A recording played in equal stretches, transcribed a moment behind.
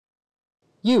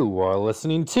You are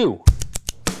listening to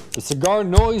the Cigar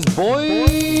Noise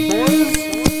Boys.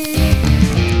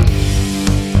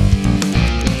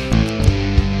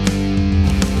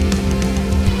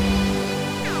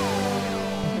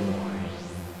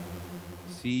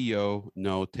 Si yo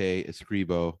no te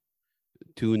escribo,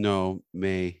 tú no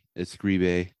me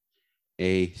escribe,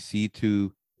 si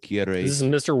tú This is quieres,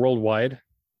 Mr. Worldwide.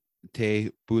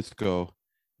 te busco.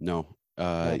 No.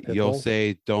 Not Yo Pitbull.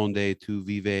 sé donde tú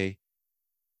vive.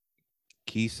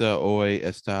 Quizá hoy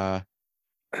está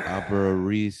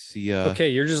aborrecida. Okay,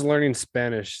 you're just learning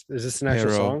Spanish. Is this an actual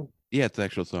Pero, song? yeah, it's an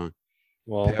actual song.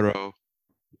 Well, Pero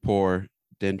por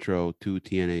dentro tú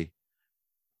tiene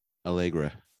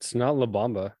alegra. it's not La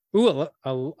Bamba. Ooh,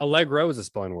 Allegro is a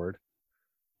spelling word.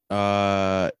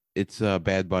 It's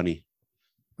Bad Bunny,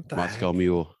 What the Moscow heck?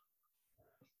 Mule.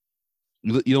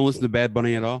 You don't listen to Bad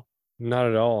Bunny at all? Not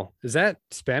at all. Is that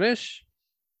Spanish?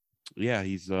 Yeah,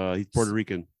 he's Puerto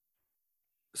Rican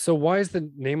So why is the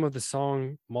name of the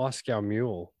song Moscow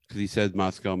Mule? because he said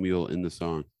Moscow Mule in the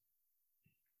song.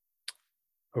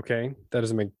 Okay, that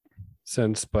doesn't make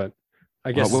sense, but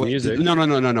I guess Well, it's music.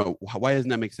 No. Why doesn't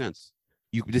that make sense?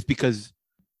 You just because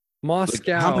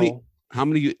Moscow. how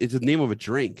many? It's the name of a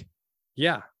drink.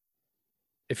 Yeah.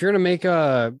 If you're gonna make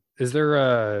is there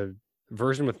a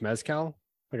version with mezcal,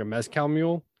 like a mezcal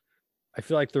mule? I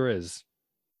feel like there is.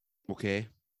 Okay,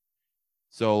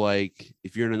 so like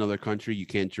if you're in another country, you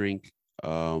can't drink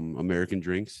American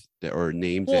drinks that or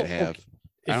names Well, that have. okay.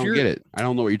 I don't get it. I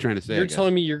don't know what you're trying to say. You're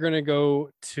telling me you're gonna go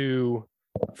to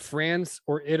France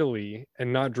or Italy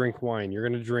and not drink wine. You're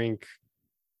gonna drink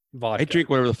vodka. I drink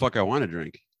whatever the fuck I want to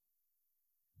drink.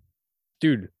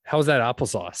 Dude, how's that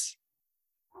applesauce?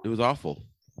 It was awful.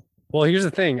 Well, here's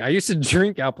the thing. I used to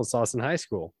drink applesauce in high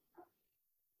school.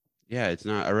 Yeah, it's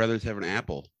not. I'd rather just have an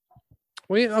apple.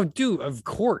 Well, oh, dude, of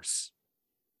course.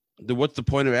 What's the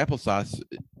point of applesauce?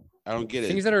 I don't get it.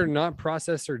 Things that are not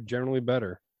processed are generally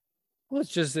better. Well, it's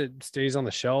just it stays on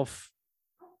the shelf.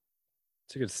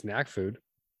 It's a good snack food.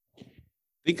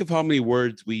 Think of how many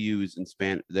words we use in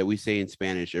that we say in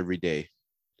Spanish every day,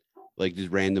 like just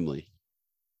randomly.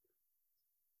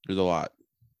 There's a lot.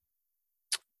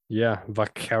 Yeah,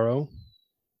 vaquero.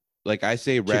 Like I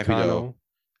say rapido. Chicano.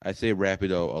 I say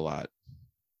rapido a lot.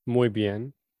 Muy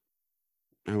bien.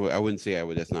 I wouldn't say I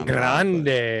would. That's not a lot,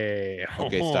 Grande. but-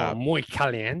 Okay, stop. Muy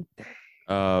caliente.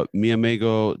 Mi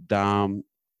amigo Dom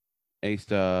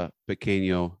está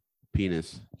pequeño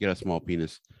penis. Get a small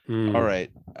penis. Mm. All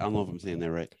right. I don't know if I'm saying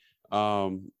that right.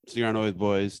 Cigar Noise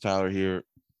Boys, Tyler here.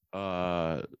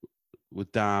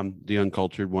 With Dom, the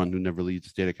uncultured one who never leaves the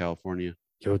state of California.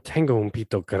 Yo tengo un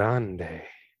pito grande.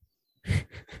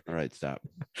 All right, stop.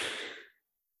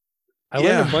 I learned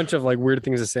Yeah. a bunch of like weird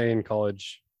things to say in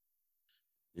college.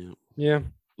 Yeah. Yeah.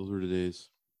 Those were the days.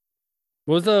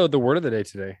 What was the word of the day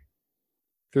today?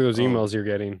 Through those Oh. emails you're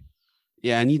getting.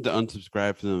 Yeah, I need to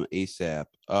unsubscribe from them ASAP.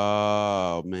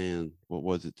 Oh man, what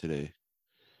was it today?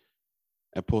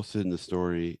 I posted in the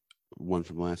story one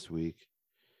from last week.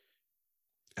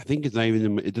 I think it's not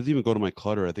even. It doesn't even go to my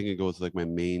clutter. I think it goes to like my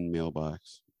main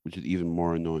mailbox, which is even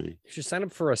more annoying. You should sign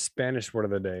up for a Spanish word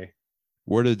of the day.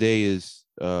 Word of the day is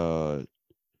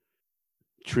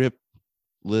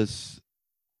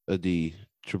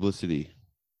triplicity,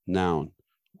 noun,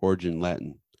 origin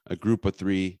Latin, a group of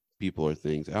three people or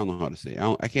things. I don't know how to say.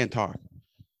 I can't talk.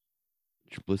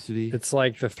 Triplicity. It's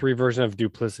like the 3 version of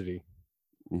duplicity,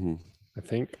 Mm-hmm. I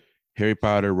think. Harry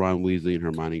Potter, Ron Weasley, and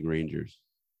Hermione Grangers.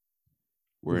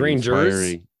 Were an Grangers?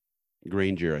 inspiring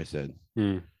Granger, I said.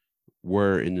 Hmm.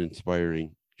 Were an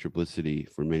inspiring triplicity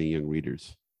for many young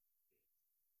readers.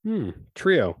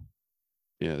 Trio.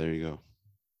 Yeah, there you go.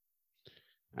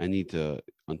 I need to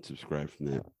unsubscribe from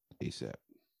that ASAP.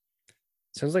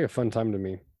 Sounds like a fun time to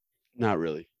me. Not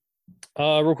really.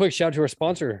 Real quick, shout out to our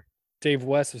sponsor, Dave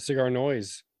West of Cigar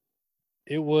Noise.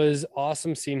 It was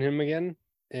awesome seeing him again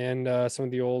and some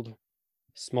of the old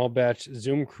small batch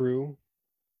Zoom crew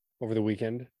over the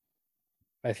weekend.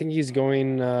 I think he's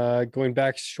going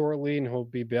back shortly, and he'll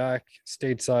be back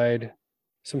stateside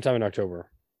sometime in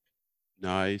October.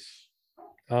 Nice.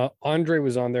 Andre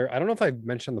was on there. I don't know if I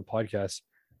mentioned on the podcast.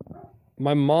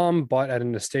 My mom bought at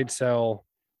an estate sale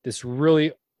this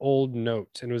really old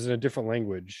note, and it was in a different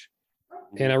language.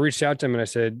 And I reached out to him and I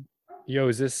said, "Yo,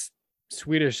 is this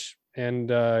Swedish?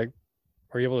 And are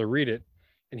you able to read it?"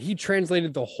 And he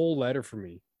translated the whole letter for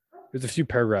me. There's a few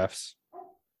paragraphs.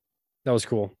 That was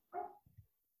cool.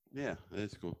 Yeah,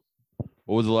 that's cool.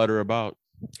 What was the letter about?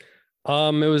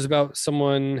 It was about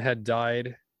someone had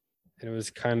died, and it was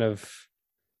kind of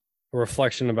a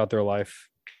reflection about their life.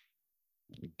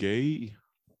 Gay.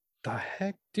 The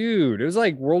heck, dude? It was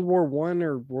like World War One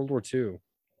or World War Two.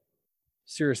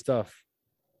 Serious stuff.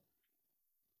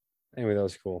 Anyway, that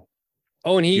was cool.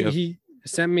 Oh, and he Yep. he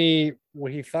sent me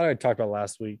what he thought I'd talked about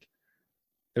last week.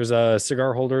 There's a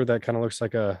cigar holder that kind of looks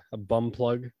like a bum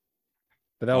plug,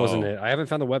 but that wasn't Oh, it. I haven't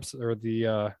found the website or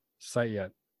the site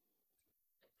yet.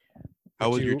 how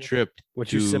What was your you trip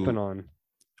what you sipping to? on?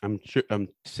 I'm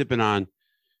sipping on.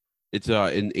 It's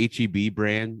an HEB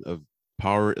brand of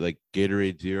power like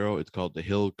Gatorade Zero. It's called the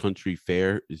Hill Country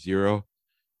Fair Zero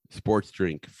sports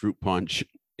drink, fruit punch,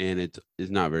 and it is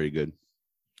not very good.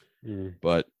 Mm.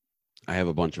 But I have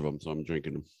a bunch of them, so I'm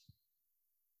drinking them.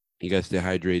 You guys stay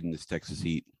hydrated in this Texas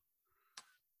heat.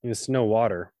 It's no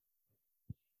water.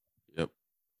 Yep.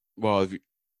 Well, if you,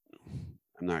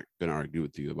 I'm not gonna argue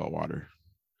with you about water.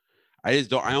 I just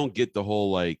don't. I don't get the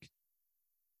whole like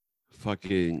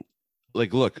fucking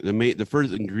like. Look, the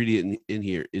first ingredient in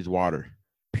here is water,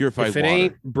 purified If it water.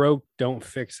 ain't broke, don't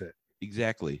fix it.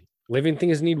 Exactly. Living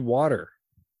things need water.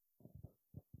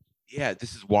 Yeah,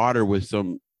 this is water with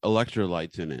some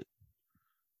electrolytes in it.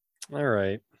 All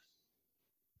right.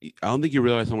 I don't think you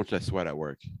realize how much I sweat at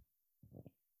work.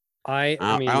 I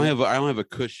I mean, don't have a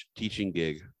cush teaching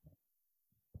gig.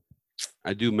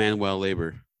 I do manual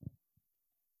labor.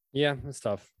 yeah, that's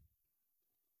tough.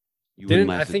 You wouldn't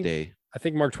I last a think day. I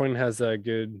think Mark Twain has a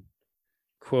good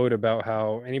quote about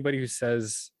how anybody who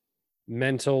says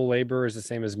mental labor is the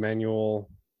same as manual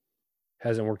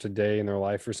hasn't worked a day in their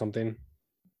life or something.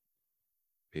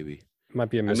 Maybe. It might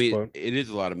be a I mean, misquote. it is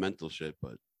a lot of mental shit,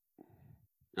 but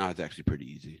no, it's actually pretty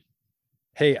easy.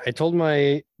 Hey, I told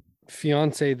my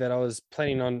fiance that I was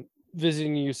planning on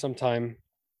visiting you sometime,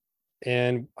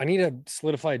 and I need to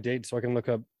solidify a date so I can look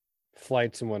up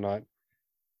flights and whatnot.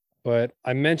 But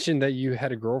I mentioned that you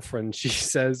had a girlfriend. She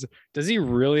says, "Does he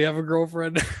really have a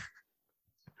girlfriend?"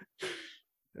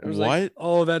 I was like, What?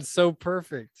 "Oh, that's so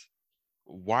perfect."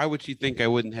 Why would she think I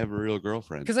wouldn't have a real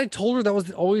girlfriend? Because I told her that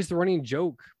was always the running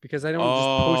joke because I don't just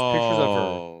post pictures of her.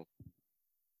 Oh,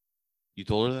 you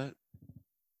told her that?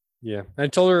 Yeah. I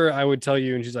told her I would tell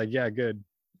you, and she's like, "Yeah, good."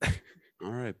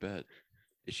 All right, bet.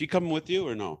 Is she coming with you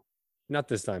or no? Not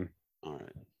this time. All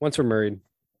right. Once we're married.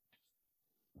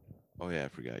 Oh yeah, I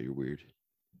forgot. You're weird.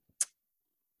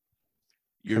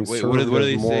 You're wait. What do Conservative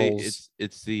they say? morals.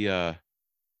 It's the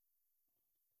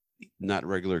not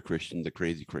regular Christian, the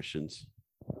crazy Christians.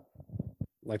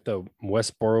 Like the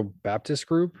Westboro Baptist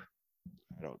group?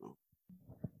 I don't know.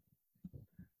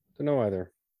 Don't know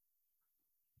either.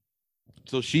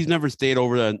 So she's never stayed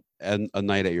over a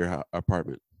night at your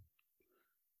apartment.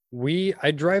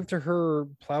 I drive to her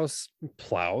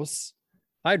plows.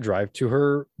 I drive to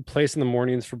her place in the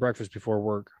mornings for breakfast before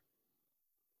work.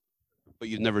 But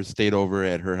you've never stayed over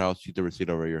at her house. You've never stayed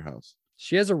over at your house.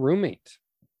 She has a roommate.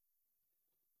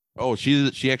 Oh,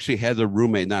 she actually has a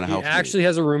roommate, not a She housemate. actually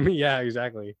has a roommate. Yeah,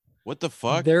 exactly. What the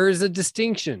fuck? There is a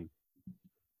distinction.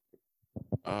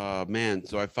 Man,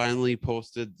 so I finally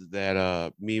posted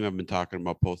that meme I've been talking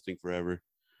about posting forever.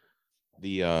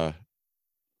 The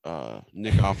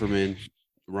Nick Offerman,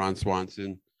 Ron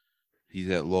Swanson. He's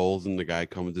at Lowell's and the guy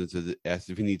comes and says, asks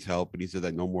if he needs help, and he says,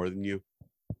 I know more than you.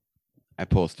 I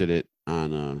posted it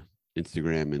on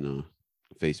Instagram and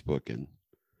Facebook, and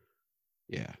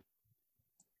yeah.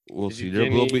 We'll see. There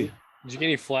will be. Did you get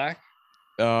any flack?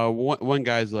 One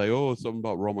guy's like, oh, something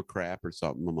about Roma crap or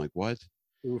something. I'm like, what?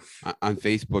 Oof. On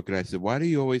Facebook, and I said, why do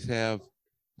you always have?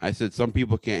 I said some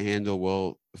people can't handle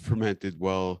well fermented,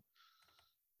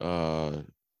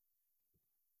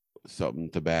 something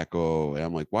tobacco, and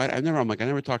I'm like, why? I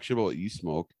never talk shit about what you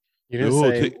smoke. You didn't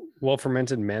say well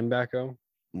fermented man tobacco?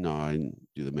 No, I didn't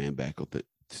do the man tobacco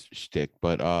shtick,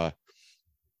 but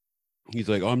he's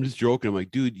like, oh, I'm just joking. I'm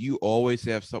like, dude, you always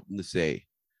have something to say.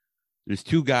 There's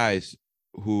two guys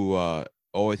who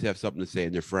always have something to say,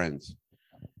 and they're friends.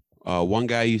 One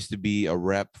guy used to be a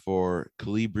rep for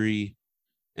Calibri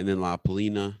and then La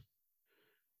Polina,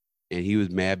 and he was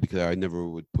mad because I never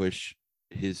would push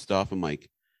his stuff. I'm like,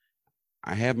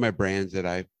 I have my brands that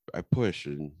I push,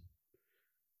 and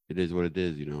it is what it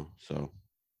is, you know. So,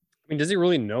 I mean, does he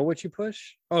really know what you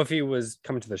push? Oh, if he was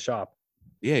coming to the shop.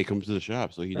 yeah, he comes to the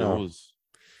shop, so he knows.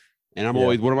 And I'm Yeah.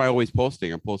 always, what am I always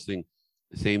posting? I'm posting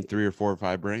the same 3 or 4 or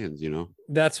 5 brands, you know.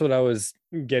 That's what I was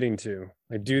getting to.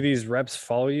 Like, do these reps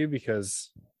follow you? Because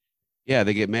yeah,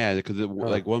 they get mad because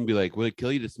like one be like, "Would it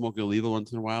kill you to smoke a Oliva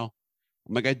once in a while?"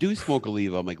 I'm like, "I do smoke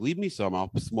Oliva." I'm like, "Leave me some.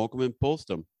 I'll smoke them and post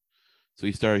them." So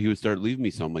he would start leaving me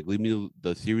some. Like, leave me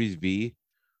the Series V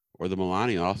or the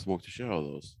Milani. I'll smoke the shit out of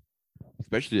those,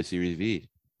 especially the Series V.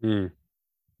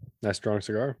 Nice strong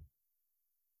cigar.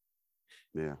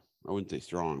 Yeah, I wouldn't say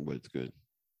strong, but it's good.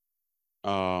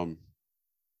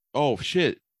 Oh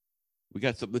shit, we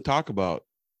got something to talk about.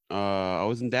 I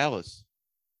was in Dallas.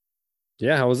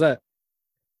 Yeah, how was that? It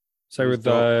So was with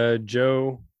dope.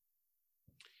 Joe,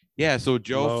 Yeah, so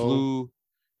Joe Mo. flew.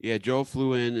 Yeah, Joe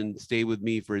flew in and stayed with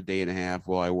me for a day and a half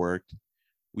while I worked.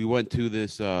 We went to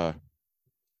this.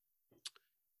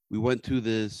 We went to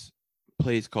this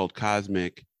place called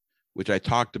Cosmic, which I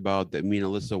talked about that me and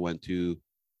Alyssa went to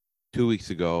 2 weeks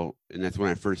ago, and that's when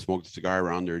I first smoked a cigar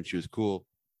around her, and she was cool.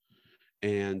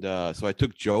 And so I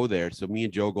took Joe there. So me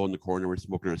and Joe go in the corner. We're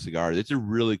smoking our cigars. It's a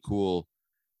really cool.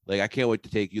 Like I can't wait to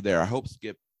take you there. I hope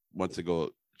Skip wants to go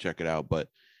check it out, but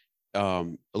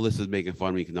Alyssa's making fun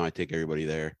of me because now I take everybody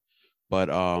there. But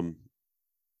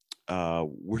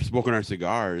we're smoking our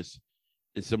cigars,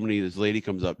 and this lady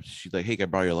comes up. She's like, "Hey, can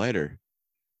I borrow your lighter?"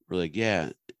 We're like,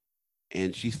 "Yeah,"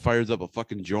 and she fires up a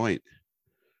fucking joint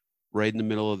right in the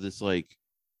middle of this like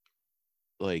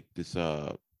this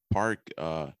park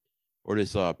or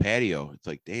this patio. It's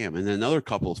like, damn. And then another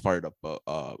couple's fired up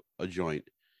a joint.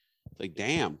 It's like,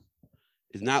 damn.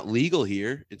 It's not legal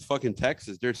here. It's fucking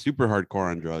Texas. They're super hardcore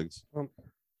on drugs.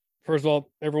 First of all,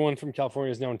 everyone from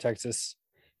California is now in Texas.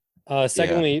 Yeah.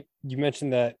 Secondly, you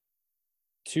mentioned that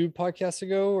 2 podcasts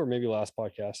ago, or maybe last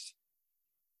podcast.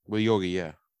 Well, yoga,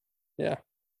 yeah. Yeah.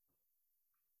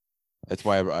 That's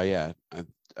why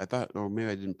I thought, or maybe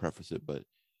I didn't preface it, but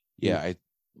yeah, Hmm.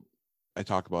 I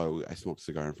talk about it. I smoked a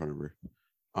cigar in front of her.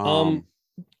 Um,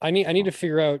 I need to Oh,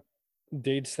 figure out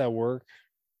dates that work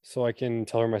so I can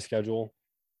tell her my schedule.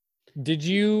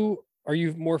 Are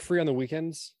you more free on the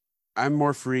weekends? I'm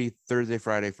more free Thursday,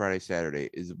 Friday, Saturday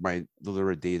is my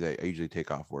deliberate days I usually take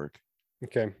off work.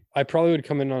 Okay. I probably would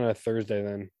come in on a Thursday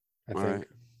then, I All think. right.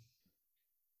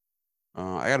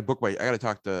 I got to book I got to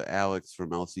talk to Alex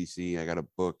from LCC. I got to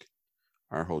book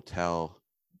our hotel,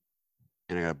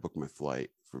 and I got to book my flight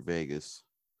for Vegas.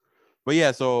 But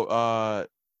yeah, so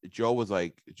Joe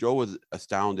was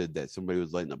astounded that somebody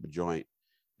was lighting up a joint.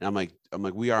 And I'm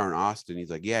like, we are in Austin. He's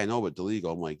like, yeah, I know, but it's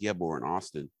illegal. I'm like, yeah, but we're in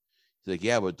Austin. He's like,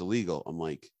 yeah, but it's illegal. I'm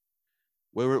like,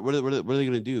 what are they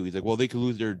gonna do? He's like, well, they could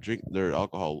lose their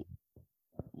alcohol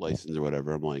license or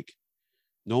whatever. I'm like,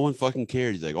 no one fucking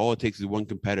cares. He's like, all it takes is one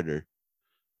competitor.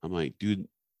 I'm like, dude,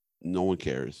 no one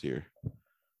cares here.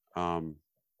 Um,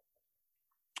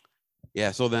 yeah.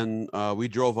 So then we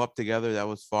drove up together. That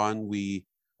was fun. We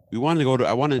wanted to go to.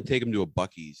 I wanted to take him to a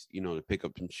Bucky's, to pick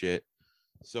up some shit.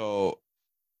 So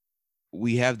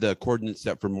we have the coordinates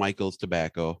set for Michael's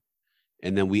Tobacco,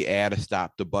 and then we add a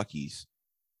stop to Bucky's.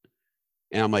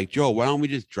 And I'm like, Joe, why don't we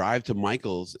just drive to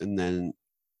Michael's, and then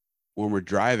when we're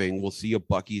driving, we'll see a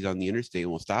Bucky's on the interstate,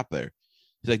 and we'll stop there.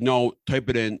 He's like, no, type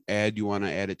it in, add. You want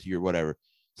to add it to your whatever.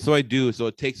 So I do. So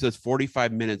it takes us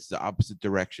 45 minutes the opposite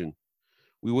direction.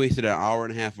 We wasted an hour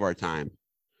and a half of our time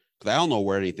because I don't know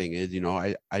where anything is.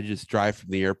 I just drive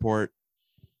from the airport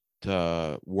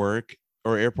to work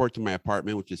or airport to my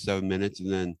apartment, which is 7 minutes,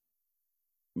 and then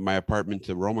my apartment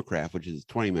to Roma Craft, which is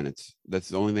 20 minutes. That's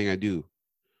the only thing I do.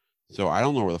 So I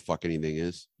don't know where the fuck anything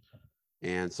is.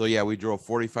 And so, yeah, we drove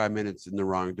 45 minutes in the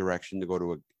wrong direction to go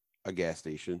to a gas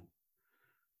station.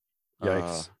 Uh,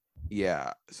 Yikes.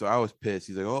 yeah. So I was pissed.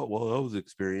 He's like, oh, well, that was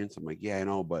experience. I'm like, yeah, I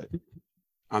know, but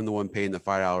I'm the one paying the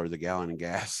 $5 a gallon in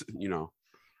gas,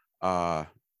 Uh,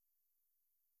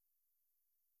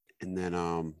 and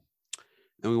then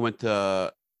we went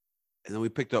to, and then we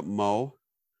picked up Mo.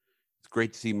 It's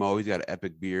great to see Mo. He's got an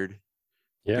epic beard.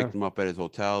 Yeah. Picked him up at his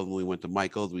hotel, and we went to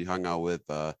Michael's. We hung out with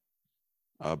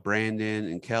Brandon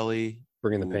and Kelly,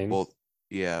 Bringing the who pain. both,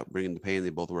 yeah, bringing the pain. They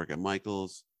both work at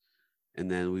Michael's, and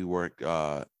then we work.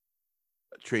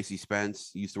 Tracy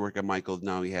Spence used to work at Michael's.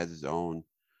 Now he has his own.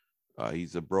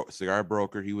 He's a cigar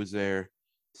broker. He was there.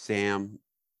 Sam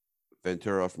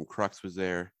Ventura from Crux was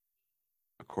there.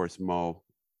 Of course, Mo,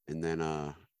 and then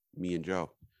me and Joe.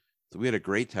 So we had a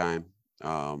great time.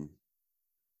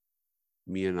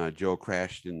 Me and Joe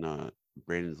crashed in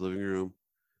Brandon's living room.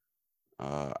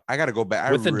 I got to go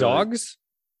back. With the dogs?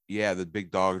 Yeah, the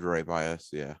big dogs are right by us.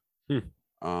 Yeah.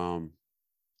 Hmm.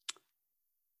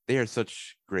 They are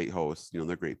such great hosts.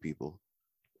 They're great people.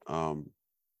 And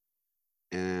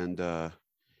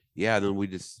yeah, then we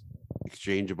just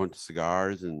exchanged a bunch of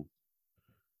cigars, and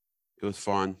it was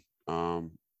fun.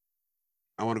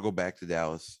 I want to go back to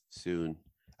Dallas soon.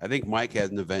 I think Mike has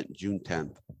an event June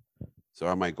 10th, so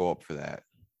I might go up for that.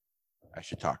 I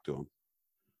should talk to him.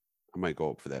 I might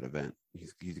go up for that event.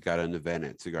 He's got an event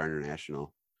at Cigar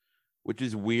International, which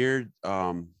is weird.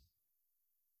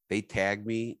 They tagged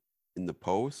me in the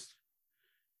post,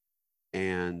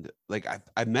 and like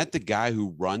I met the guy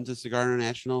who runs a Cigar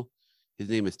International. His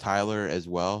name is Tyler as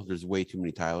well. There's way too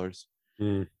many Tylers.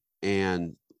 Hmm.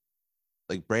 And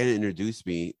like Brandon introduced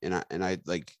me, and I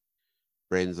like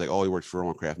Brandon's like, oh, he works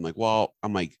for Craft. I'm like, well,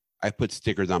 I put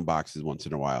stickers on boxes once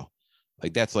in a while,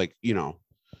 like that's like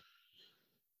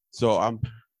So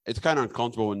it's kind of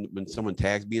uncomfortable when someone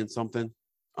tags me in something,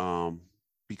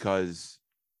 because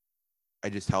I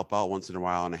just help out once in a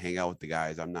while and I hang out with the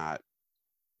guys. I'm not,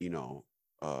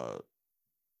 a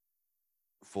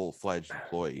full-fledged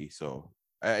employee, so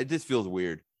it just feels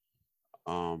weird.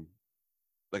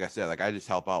 Like I said, like I just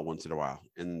help out once in a while,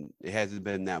 and it hasn't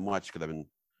been that much because I've been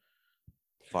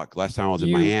last time I was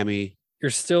in Miami.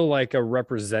 You're still like a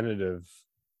representative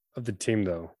of the team,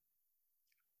 though.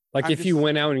 Like if you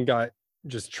went out and got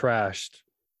just trashed,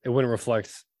 it wouldn't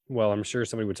reflect well. I'm sure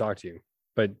somebody would talk to you,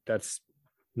 but that's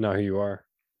not who you are.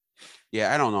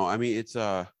 Yeah, I don't know. I mean, it's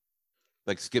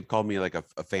like Skip called me like a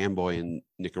fanboy in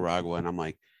Nicaragua, and I'm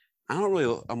like,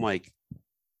 I'm like,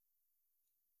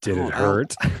 did it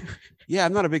hurt? Yeah,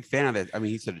 I'm not a big fan of it. I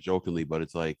mean, he said it jokingly, but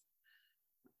it's like,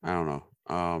 I don't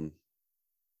know.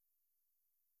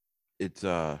 It's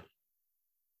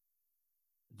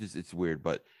just it's weird,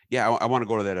 but yeah, I want to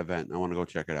go to that event. I want to go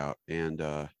check it out.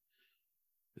 And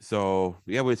so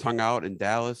yeah, we just hung out in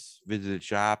Dallas, visited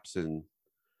shops and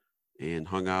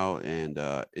hung out, and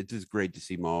it's just great to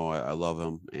see Mo. I love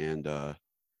him, and I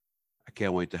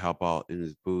can't wait to help out in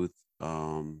his booth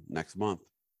next month,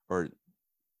 or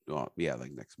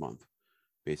like next month.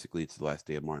 Basically, it's the last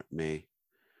day of May.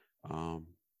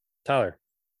 Tyler,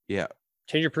 yeah,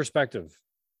 change your perspective.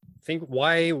 Think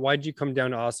why'd you come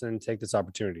down to Austin and take this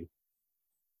opportunity?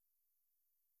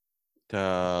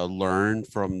 To learn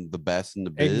from the best in the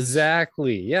biz.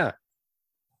 Exactly. Yeah.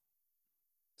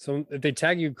 So if they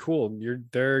tag you, cool. You're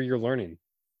there. You're learning.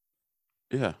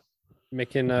 Yeah.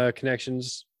 Making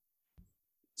connections.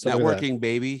 Networking,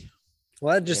 baby.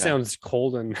 Well, that just sounds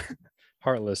cold and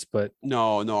heartless, but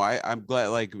no, I'm glad.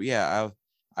 Like, yeah,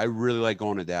 I really like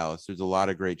going to Dallas. There's a lot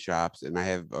of great shops, and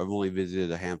I've only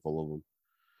visited a handful of them.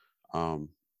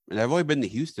 And I've only been to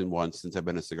Houston once since I've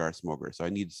been a cigar smoker, so I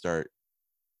need to start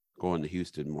going to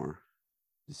Houston more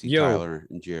to see Tyler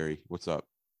and Jerry. What's up?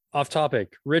 Off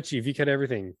topic. Richie, VCAT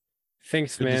everything.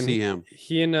 Thanks, Good man. To see him.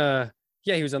 He and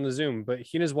he was on the Zoom, but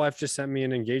he and his wife just sent me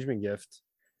an engagement gift.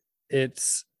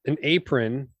 It's an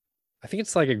apron. I think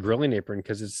it's like a grilling apron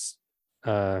because it's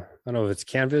I don't know if it's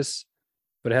canvas,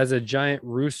 but it has a giant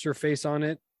rooster face on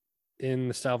it in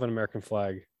the style of an American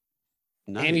flag.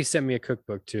 Nice. And he sent me a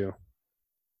cookbook too.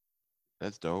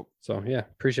 That's dope. So yeah,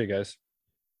 appreciate it, guys.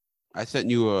 I sent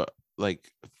you a like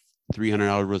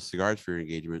 $300 worth of cigars for your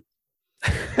engagement.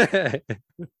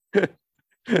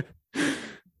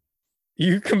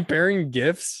 You comparing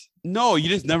gifts? No, you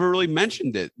just never really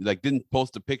mentioned it. Like, didn't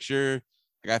post a picture.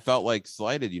 Like, I felt like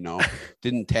slighted,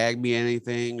 didn't tag me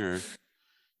anything, or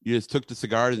you just took the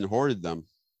cigars and hoarded them.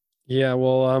 Yeah,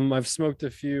 well, I've smoked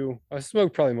a few. I've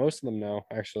smoked probably most of them now,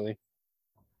 actually.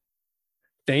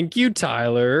 Thank you,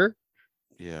 Tyler.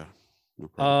 Yeah. No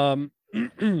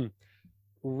problem.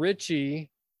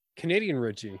 Richie, Canadian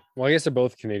Richie. Well, I guess they're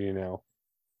both Canadian now,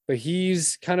 but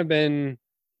he's kind of been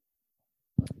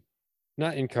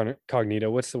not incognito.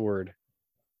 What's the word?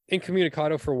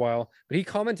 Incommunicado for a while, but he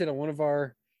commented on one of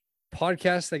our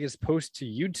podcasts that gets posted to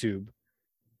YouTube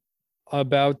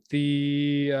about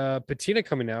the patina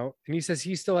coming out, and he says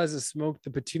he still hasn't smoked the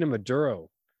patina Maduro.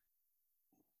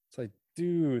 It's like,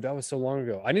 dude, that was so long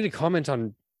ago. I need to comment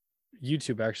on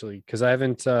YouTube actually, because I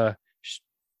haven't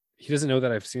he doesn't know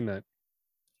that I've seen that.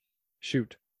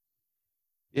 Shoot.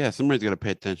 Yeah, somebody's got to pay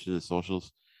attention to the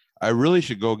socials. I really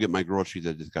should go get my groceries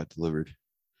that just got delivered.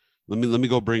 Let me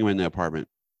go bring them in the apartment.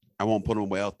 I won't put them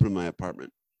away. I'll put them in my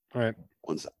apartment. All right.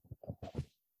 One sec.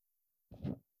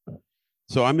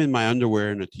 So I'm in my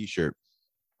underwear and a t-shirt.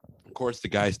 Of course, the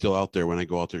guy's still out there when I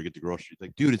go out there to get the groceries.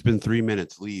 Like, dude, it's been 3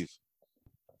 minutes. Leave.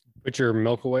 Put your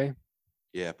milk away?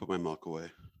 Yeah, put my milk away.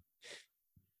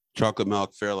 Chocolate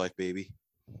milk, Fairlife, baby.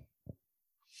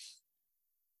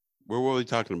 Where were we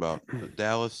talking about?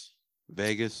 Dallas,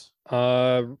 Vegas,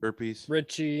 burpees.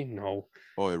 Richie, no.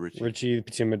 Oh, yeah, Richie. Richie,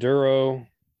 Patina Maduro.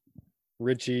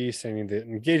 Richie sending the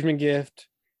engagement gift.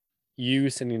 You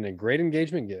sending a great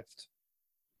engagement gift.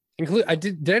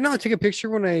 Did I not take a picture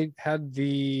when I had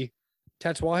the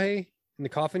tatuaje in the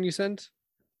coffin you sent?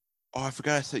 Oh, I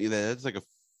forgot I sent you that. That's like a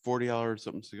 $40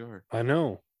 something cigar. I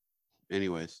know.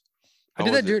 Anyways, I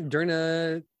did that during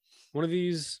one of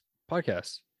these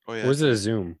podcasts. Oh yeah. Or was it a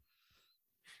Zoom?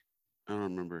 I don't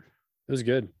remember. It was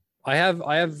good. I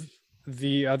have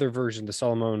the other version, the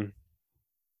Solomon.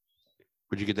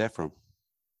 Where'd you get that from?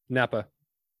 Napa.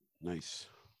 Nice.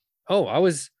 Oh,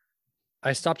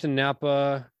 I stopped in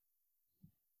Napa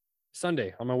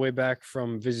Sunday on my way back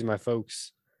from visiting my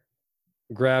folks.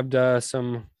 Grabbed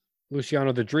some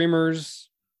Luciano the Dreamers.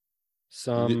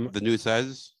 Some The new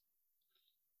sizes.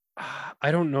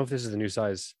 I don't know if this is the new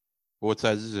size. What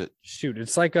size is it? Shoot,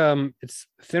 it's like it's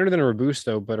thinner than a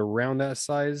Robusto, but around that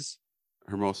size.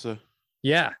 Hermosa.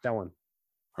 Yeah, that one.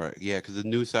 All right, yeah, because the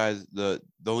new size, the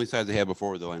only size they had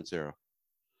before was the Lancero.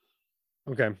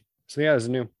 Okay, so yeah, it's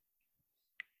new.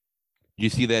 You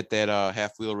see that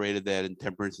half wheel rated that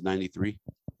Intemperance 93?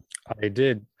 I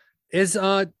did. Is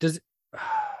does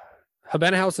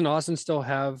Habana House in Austin still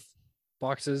have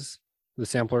boxes? The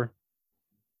sampler,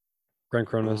 Grand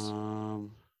Coronas.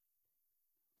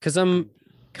 Because I'm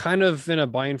kind of in a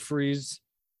buying freeze,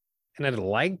 and I'd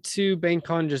like to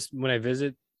BankCon just when I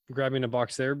visit, grabbing a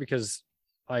box there because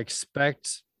I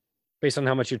expect, based on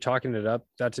how much you're talking it up,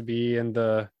 that to be in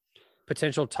the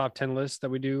potential top 10 list that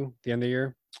we do at the end of the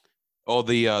year. Oh,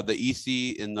 the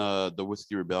EC in the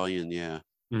Whiskey Rebellion, yeah.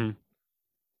 Mm-hmm.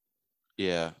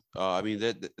 Yeah. I mean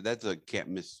that's a can't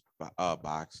miss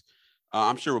box.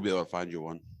 I'm sure we'll be able to find you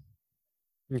one.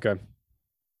 Okay.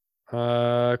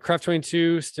 Craft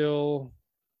 22 still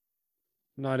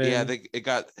not in. Yeah, it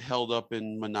got held up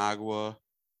in Managua,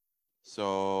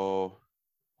 so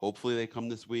hopefully they come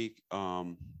this week. Yeah,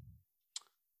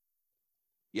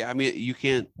 I mean you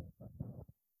can't.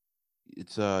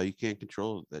 It's you can't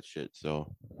control that shit.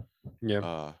 So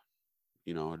yeah.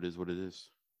 It is what it is.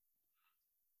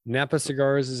 Napa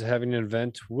Cigars is having an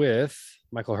event with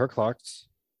Michael Herklots.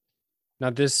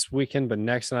 Not this weekend, but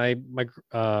next. And my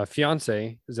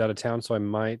fiance is out of town, so I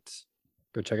might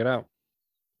go check it out.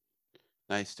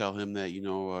 Nice. Tell him that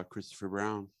Christopher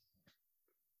Brown.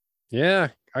 Yeah,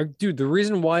 dude. The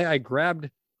reason why I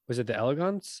grabbed was it the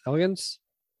Elegance,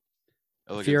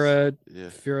 Fiera, yeah.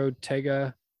 Fiero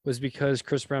Tega was because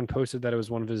Chris Brown posted that it was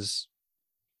one of his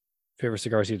favorite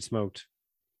cigars he had smoked.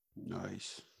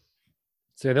 Nice.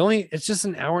 So it's just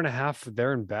an hour and a half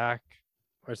there and back,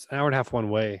 or it's an hour and a half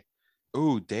one way.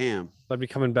 Oh, damn. I'd be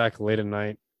coming back late at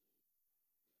night.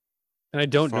 And I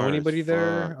don't know anybody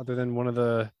there other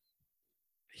than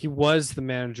he was the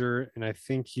manager, and I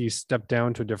think he stepped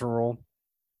down to a different role.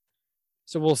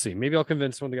 So we'll see. Maybe I'll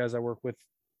convince one of the guys I work with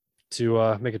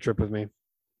to make a trip with me.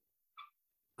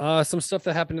 Some stuff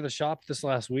that happened to the shop this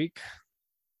last week.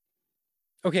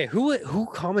 Okay, who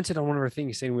commented on one of our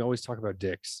things saying we always talk about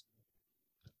dicks?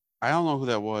 I don't know who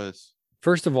that was.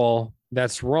 First of all,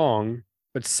 that's wrong.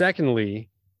 But secondly,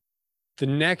 the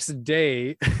next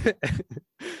day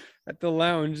at the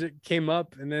lounge, it came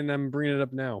up, and then I'm bringing it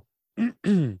up now.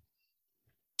 What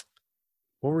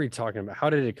were we talking about? How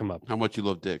did it come up? How much you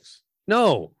love dicks?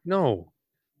 No.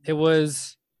 It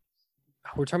was,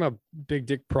 we're talking about big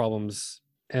dick problems.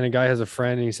 And a guy has a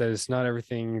friend, and he said, it's not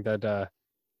everything that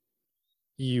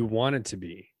you want it to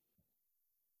be.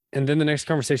 And then the next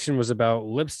conversation was about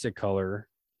lipstick color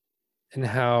and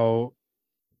how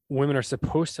women are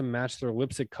supposed to match their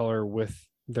lipstick color with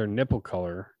their nipple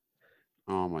color.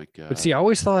 Oh my God. But see, I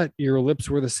always thought your lips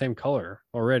were the same color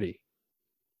already.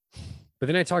 But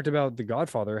then I talked about The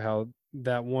Godfather, how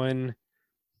that one,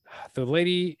 the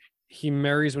lady he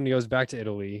marries when he goes back to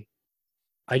Italy,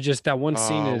 that one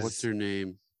scene is. What's her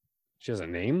name? She has a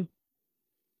name?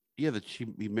 Yeah,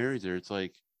 he marries her.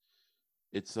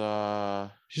 She's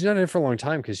not in it for a long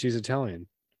time because she's Italian.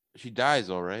 She dies,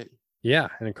 all right. Yeah,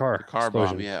 in a car. A car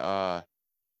explosion. bomb. Yeah.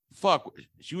 Fuck.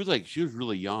 She was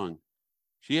really young.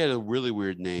 She had a really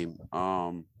weird name.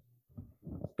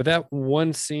 But that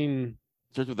one scene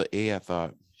starts with an A, I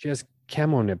thought. She has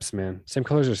camo nips, man. Same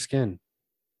color as her skin.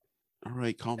 All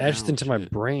right, calm etched down. Into my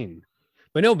brain.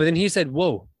 But then he said,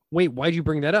 whoa, wait, why'd you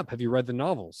bring that up? Have you read the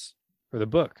novels or the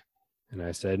book? And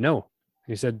I said, no.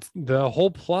 He said the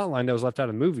whole plot line that was left out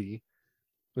of the movie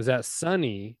was that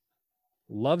Sonny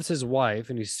loves his wife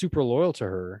and he's super loyal to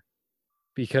her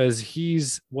because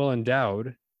he's well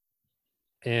endowed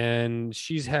and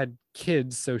she's had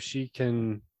kids so she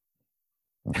can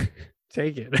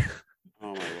take it.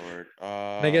 Oh my Lord.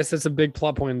 I guess that's a big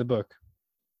plot point in the book.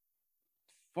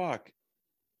 Fuck.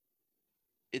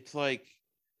 It's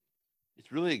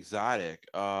really exotic.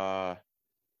 Godfather.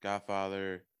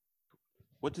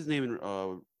 What's his name in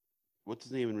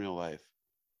real life?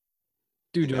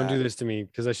 Dude, don't do this to me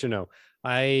because I should know.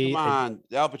 Come on,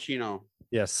 Al Pacino.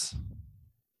 Yes.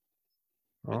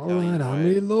 All Italian right, I'm boy.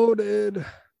 reloaded.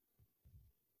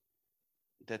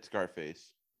 That's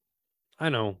Scarface. I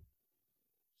know.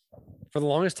 For the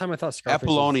longest time, I thought Scarface.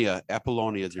 Apollonia.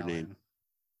 Apollonia is your name.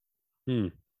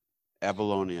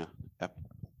 Apollonia.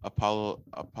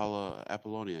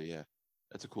 Apollonia. Yeah,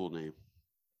 that's a cool name.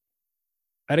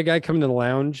 I had a guy come into the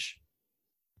lounge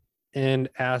and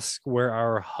ask where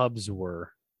our hubs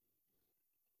were.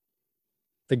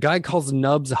 The guy calls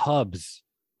nubs hubs.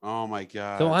 Oh my So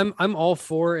god. I'm all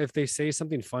for if they say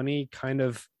something funny, kind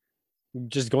of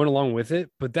just going along with it.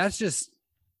 But that's just,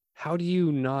 how do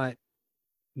you not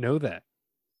know that?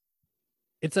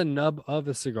 It's a nub of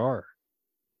a cigar.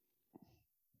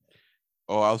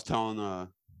 Oh, I was telling the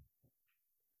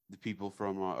people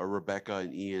from Rebecca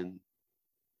and Ian.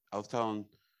 I was telling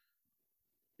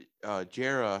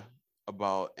Jera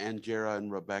about and Jera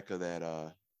and Rebecca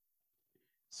that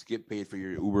Skip paid for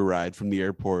your Uber ride from the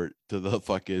airport to the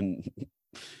fucking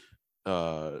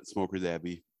Smokers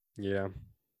Abbey. Yeah.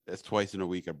 That's twice in a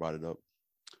week I brought it up.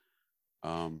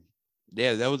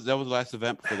 Yeah, that was the last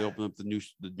event before they opened up the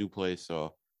new place.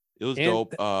 So it was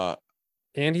dope.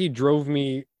 And he drove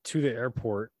me to the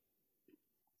airport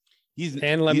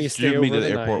and let me he's stay driven me over to the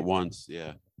the airport night. once.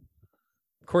 Yeah.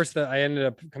 Of course, that I ended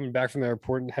up coming back from the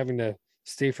airport and having to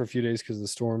stay for a few days because of the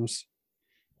storms.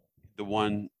 The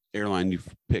one airline you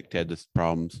picked had this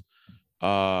problems.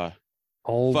 I'll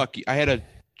Fuck you. I had a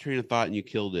train of thought and you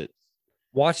killed it.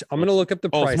 watch. I'm gonna look up the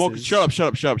prices. Shut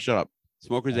up.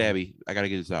 Smokers Abbey. I gotta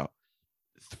get this out.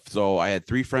 So I had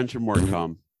 3 friends from work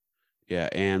come. Yeah,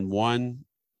 and one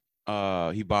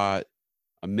he bought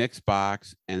a mixed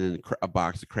box and then a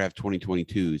box of Craft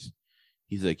 2022s.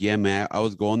 He's like, yeah, man, I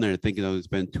was going there thinking I was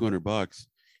spend $200. He's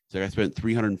like, I spent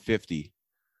 350.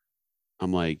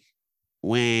 I'm like,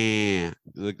 wah.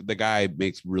 The guy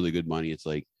makes really good money. It's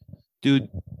like, dude,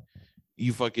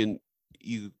 you can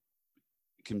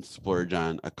splurge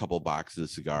on a couple boxes of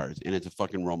cigars, and it's a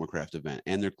fucking Roma Craft event,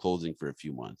 and they're closing for a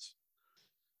few months.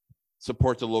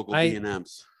 Support the local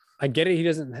B&Ms. I get it. He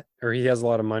doesn't, or he has a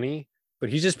lot of money, but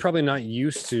he's just probably not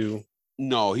used to.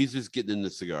 No, he's just getting into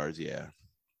cigars. Yeah.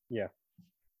 Yeah.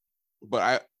 But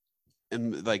I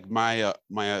am like my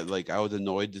like I was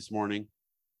annoyed this morning.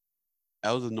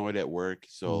 I was annoyed at work,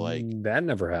 so like that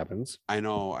never happens. I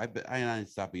know. I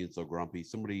stopped being so grumpy.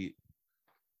 Somebody's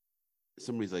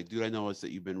like, dude, I noticed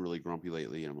that you've been really grumpy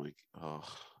lately. And I'm like, oh,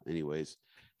 anyways.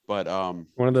 But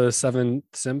one of the 7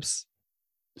 simps.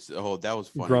 Oh, that was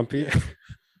funny. Grumpy. Yeah.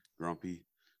 Grumpy.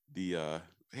 The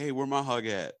hey, where my hug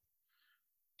at?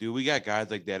 Dude, we got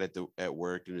guys like that at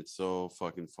work, and it's so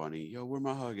fucking funny. Yo, where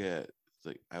my hug at? It's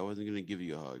like, I wasn't gonna give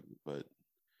you a hug, but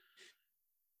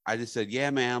I just said,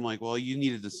 yeah, man. I'm like, well, you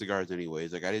needed the cigars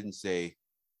anyways. Like, I didn't say,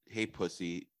 hey,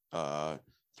 pussy,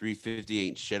 350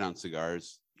 ain't shit on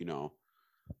cigars. You know,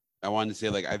 I wanted to say,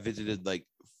 like, I visited like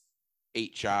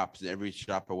 8 shops, and every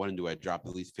shop I went into, I dropped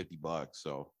at least $50.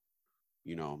 So,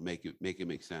 you know, make it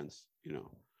make sense. You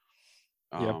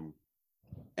know,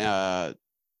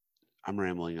 I'm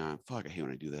rambling on. Fuck, I hate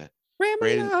when I do that.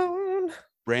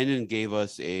 Brandon gave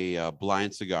us a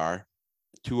blind cigar,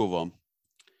 2 of them.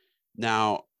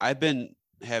 Now, I've been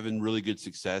having really good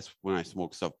success when I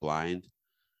smoke stuff blind,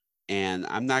 and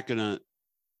I'm not gonna.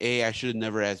 I should have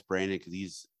never asked Brandon because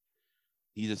he's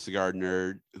a cigar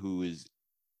nerd who is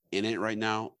in it right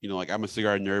now. You know, like I'm a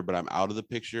cigar nerd, but I'm out of the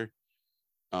picture.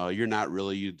 You're not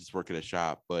really. You just work at a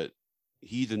shop, but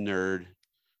he's a nerd,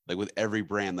 like with every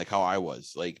brand, like how I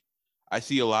was. Like I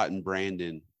see a lot in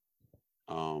Brandon,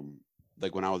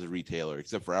 like when I was a retailer,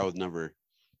 except for I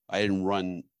didn't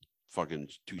run fucking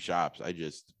 2 shops. I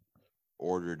just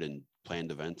ordered and planned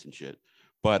events and shit.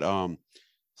 But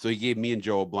so he gave me and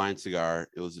Joe a blind cigar.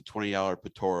 It was a $20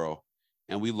 Patoro,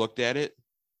 and we looked at it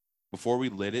before we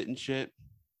lit it and shit.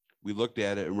 We looked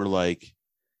at it and we're like,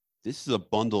 this is a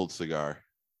bundled cigar.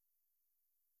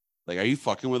 Like, are you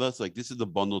fucking with us? Like, this is a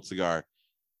bundled cigar.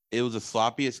 It was the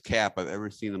sloppiest cap I've ever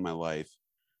seen in my life.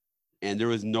 And there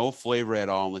was no flavor at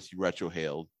all unless you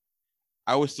retrohaled.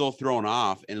 I was so thrown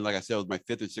off. And like I said, it was my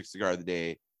 5th or 6th cigar of the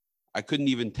day. I couldn't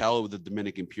even tell it was a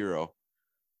Dominican Puro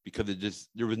because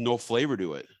there was no flavor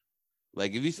to it.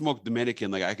 Like, if you smoke Dominican,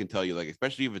 like I can tell you, like,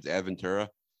 especially if it's Aventura,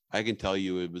 I can tell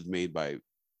you it was made by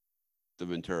the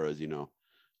Venturas, you know.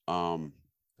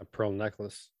 A pearl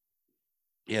necklace.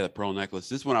 Yeah, the pearl necklace.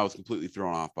 This one I was completely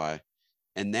thrown off by.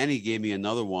 And then he gave me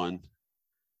another one,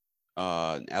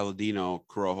 an Aladino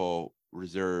Corojo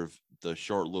Reserve, the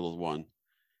short little one,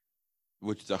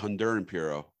 which is a Honduran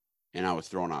Puro. And I was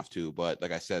thrown off too. But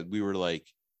like I said, we were like,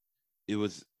 it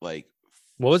was like.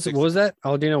 What was that?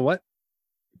 Aladino what?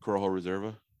 Corojo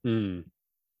Reserva.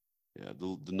 Yeah,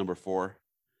 the number 4.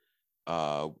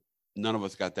 None of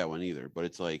us got that one either. But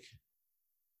it's like,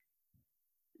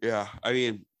 yeah, I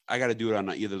mean, I got to do it on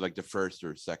either like the 1st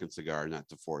or 2nd cigar, not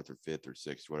the 4th or 5th or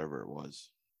 6th, whatever it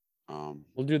was.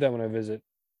 We'll do that when I visit,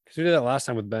 because we did that last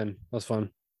time with Ben. That was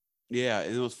fun. Yeah,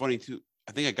 and it was funny too.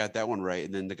 I think I got that one right,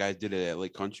 and then the guys did it at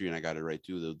Lake Country, and I got it right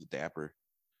too. The Dapper.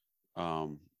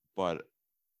 But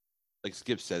like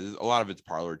Skip says, a lot of it's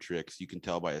parlor tricks. You can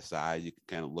tell by a size. You can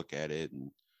kind of look at it,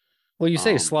 and Well, you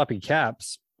say sloppy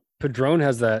caps. Padron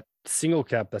has that single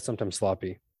cap that's sometimes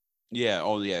sloppy. yeah.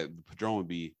 Oh yeah, Padron would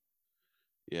be.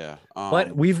 Yeah.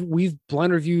 But we've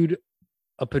blind reviewed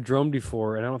a Padron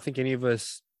before, and I don't think any of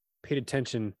us paid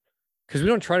attention because we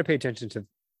don't try to pay attention to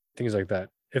things like that.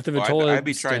 If the Vitola, I'd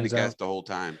be trying to guess the whole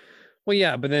time. Well,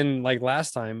 yeah, but then like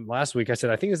last week, I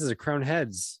said I think this is a Crown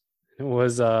Heads. It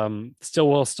was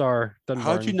Stillwell Star.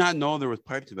 How did you not know there was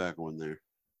pipe tobacco in there?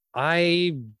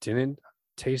 I didn't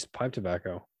taste pipe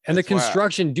tobacco, and the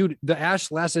construction, dude. The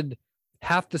ash lasted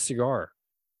half the cigar.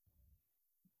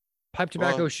 Pipe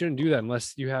tobacco shouldn't do that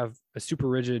unless you have a super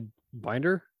rigid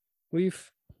binder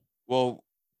leaf. Well,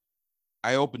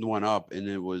 I opened one up and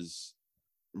it was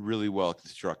really well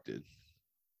constructed.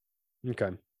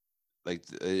 Okay. Like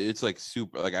it's like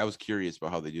super, like I was curious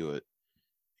about how they do it.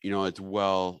 You know, it's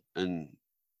well, and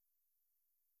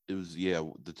it was, yeah,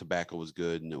 the tobacco was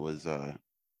good and it was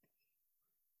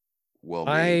well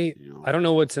made. I don't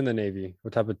know what's in the Navy.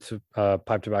 What type of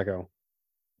pipe tobacco?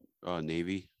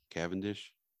 Navy,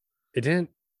 Cavendish. It didn't.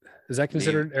 Is that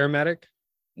considered aromatic?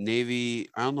 Navy.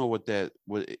 I don't know what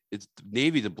it's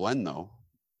Navy to blend though.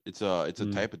 It's a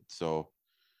type of, so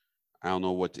I don't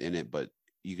know what's in it, but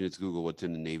you can just Google what's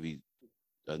in the Navy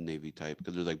type,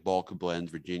 because there's like bulk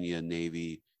blends, Virginia,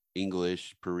 Navy,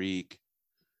 English, Perique,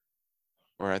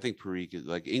 or I think Perique is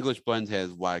like English blends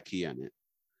has a lot of key on it.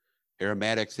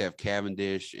 Aromatics have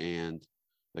Cavendish and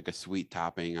like a sweet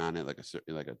topping on it, like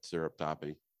a syrup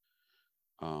topping.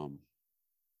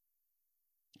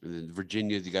 And then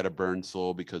Virginia's, you got to burn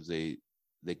slow because they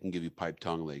can give you pipe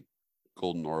tongue, like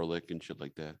Golden Orlick and shit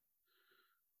like that.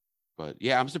 But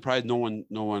yeah, I'm surprised no one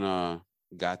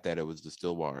got that. It was the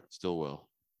Stillwell.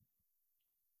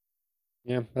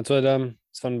 Yeah, that's what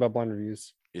it's fun about blind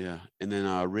reviews. Yeah, and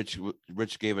then Rich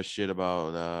gave us shit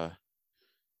about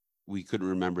we couldn't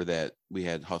remember that we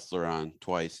had Hustler on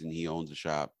twice and he owns a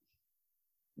shop.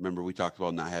 Remember we talked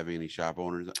about not having any shop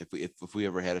owners. If we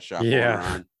ever had a shop owner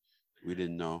on, we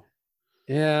didn't know.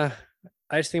 Yeah,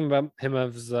 I just think about him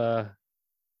as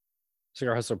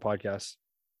Cigar Hustler podcast.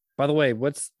 By the way,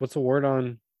 what's the word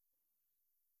on?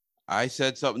 I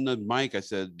said something to Mike. I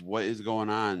said, "What is going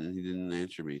on?" And he didn't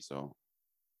answer me. So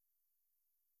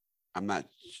I'm not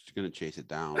gonna chase it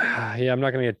down. Yeah, I'm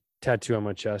not gonna get a tattoo on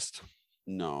my chest.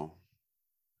 No,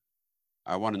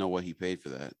 I want to know what he paid for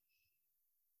that.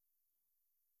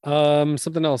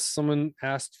 Something else. Someone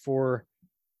asked for.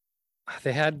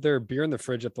 They had their beer in the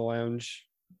fridge at the lounge,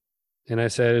 and I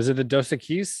said, "Is it the Dos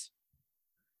Equis?"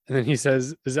 And then he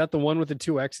says, "Is that the one with the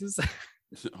 2 X's?"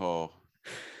 Oh.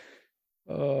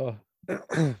 I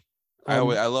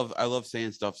love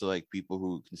saying stuff to like people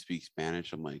who can speak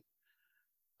Spanish.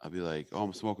 I'll be like, "Oh,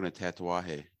 I'm smoking a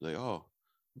tatuaje." Like, "Oh,"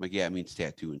 I'm like, "Yeah, it means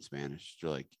tattoo in Spanish."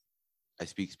 They're like, "I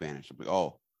speak Spanish." I'm like,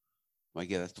 "Oh," I'm like,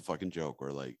 "Yeah, that's the fucking joke."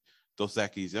 Or like, Dos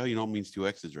Equis, "Oh, it means 2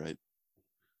 X's, right?"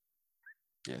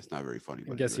 Yeah, it's not very funny.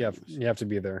 I guess you have to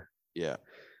be there. Yeah.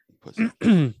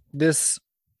 This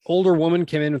older woman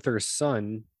came in with her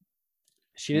son.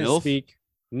 She didn't speak.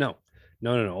 No,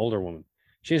 older woman.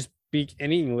 She didn't speak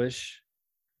any English.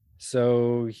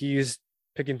 So he's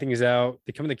picking things out.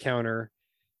 They come to the counter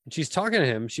and she's talking to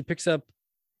him. She picks up,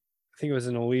 I think it was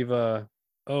an Oliva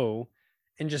O,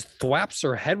 and just thwaps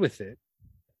her head with it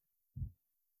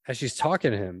as she's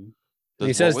talking to him. And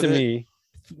he says to me,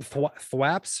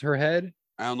 thwaps her head.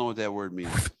 I don't know what that word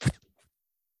means.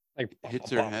 Like hits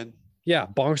her head? Yeah,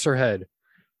 bonks her head.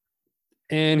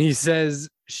 And he says,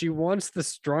 she wants the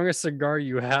strongest cigar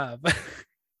you have.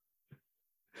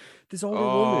 This older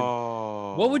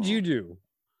woman. What would you do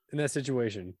in that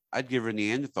situation? I'd give her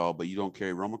Neanderthal, but you don't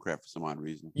carry Romacraft for some odd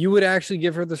reason. You would actually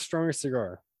give her the strongest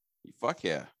cigar? Fuck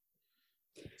yeah.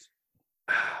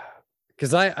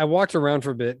 Because I walked around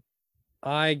for a bit.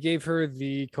 I gave her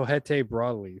the Cojete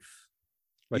broadleaf.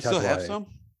 You still have some?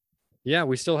 Yeah,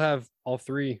 we still have all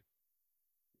 3.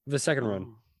 The second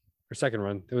run.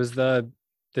 It was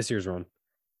this year's run.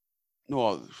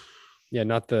 No. Yeah,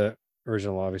 not the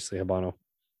original, obviously, Habano.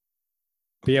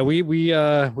 But yeah, we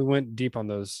went deep on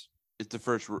those. It's the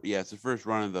first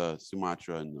run of the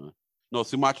Sumatra and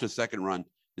Sumatra's second run.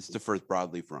 It's the first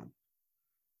broadleaf run.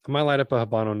 I might light up a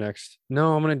Habano next.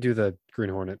 No, I'm gonna do the Green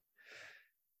Hornet.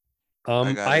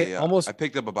 I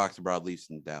picked up a box of broadleafs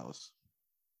in Dallas.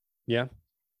 Yeah.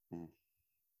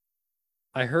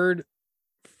 I heard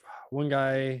one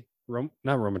guy,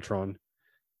 not Romatron.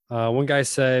 One guy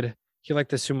said he liked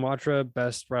the Sumatra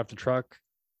best right off the truck,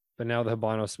 but now the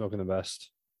Habano's smoking the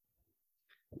best.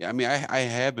 Yeah, I mean, I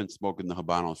have been smoking the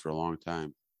Habanos for a long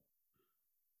time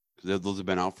because those have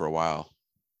been out for a while.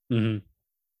 Mm-hmm.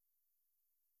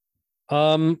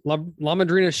 La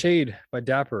Madrina Shade by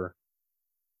Dapper.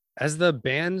 As the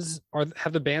bands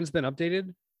have the bands been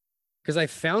updated? Because I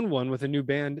found one with a new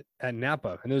band at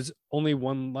Napa, and there's only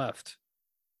one left.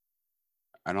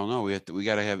 I don't know. We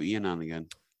got to have Ian on again.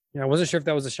 Yeah, I wasn't sure if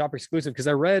that was a shop exclusive because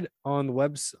I read on the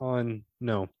webs on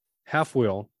no Half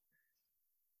Wheel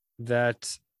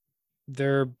that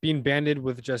they're being banded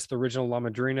with just the original La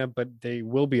Madrina, but they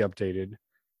will be updated.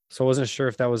 So I wasn't sure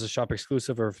if that was a shop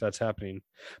exclusive or if that's happening.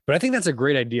 But I think that's a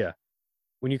great idea.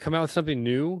 When you come out with something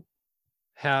new,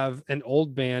 have an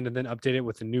old band and then update it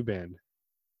with a new band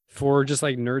for just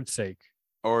like nerd's sake.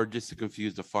 Or just to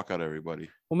confuse the fuck out of everybody.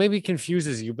 Well, maybe it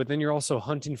confuses you, but then you're also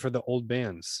hunting for the old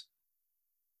bands.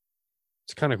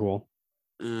 It's kind of cool.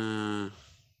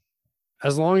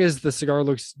 As long as the cigar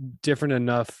looks different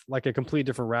enough, like a complete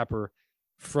different wrapper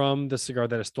from the cigar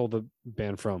that I stole the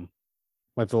band from,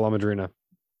 like the La Madrina.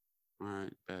 All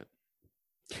right, bet.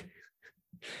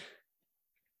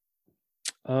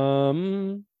 How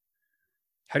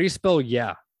do you spell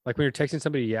yeah? Like when you're texting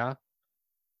somebody, yeah?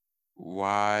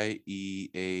 Yeah.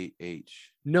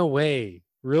 No way.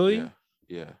 Really? Yeah.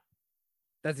 Yeah.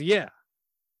 That's yeah.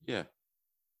 Yeah.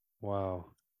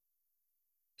 Wow.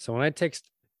 So when I text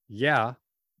yeah,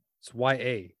 it's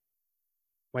YA.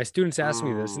 My students asked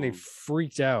me this and they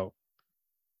freaked out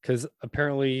because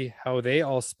apparently how they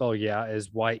all spell yeah is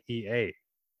YEA.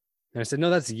 And I said, no,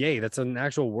 that's yay. That's an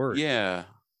actual word. Yeah.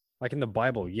 Like in the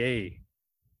Bible, yay.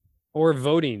 Or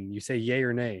voting, you say yay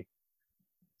or nay.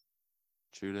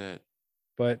 True that.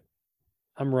 But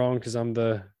I'm wrong because I'm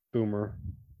the boomer.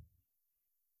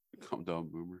 Calm down,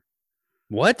 boomer.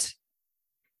 What?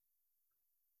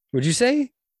 What'd you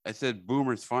say? I said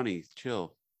boomer's funny.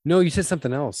 Chill. No, you said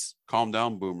something else. Calm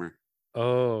down, boomer.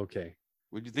 Oh, okay.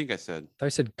 What do you think I said? I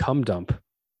said cum dump.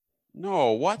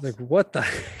 No, what? Like, what the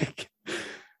heck?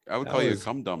 I would call you a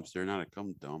cum dumpster, not a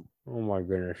cum dump. Oh my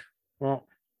goodness. Well,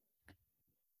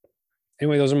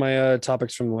 anyway, those are my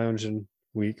topics from the lounge and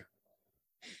week.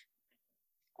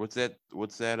 What's that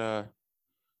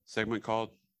segment called?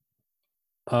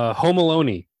 Home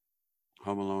Alone.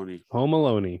 Home Alone. Home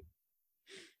Alone.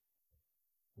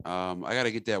 I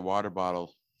gotta get that water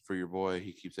bottle for your boy.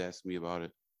 He keeps asking me about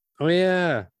it. Oh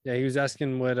yeah. Yeah, he was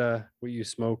asking what you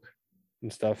smoke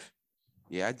and stuff.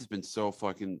 Yeah, I've just been so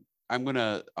fucking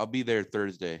I'll be there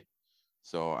Thursday.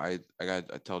 So I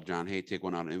tell John, hey, take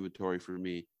one out of inventory for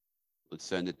me. Let's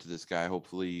send it to this guy.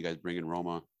 Hopefully you guys bring in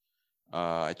Roma.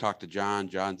 I talked to John.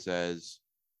 John says,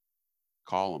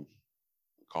 call him.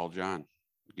 Call John.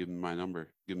 Give him my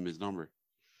number. Give him his number.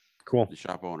 Cool. The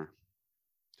shop owner.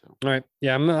 So. All right.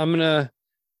 Yeah, I'm gonna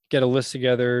get a list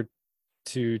together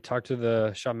to talk to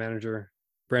the shop manager,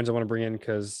 brands I want to bring in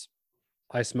because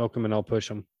I smoke them and I'll push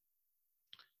them.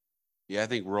 Yeah, I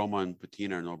think Roma and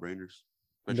Patina are no-brainers.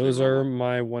 Those are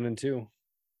my 1 and 2.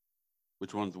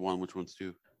 Which one's 1? Which one's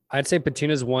 2? I'd say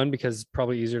Patina's 1 because it's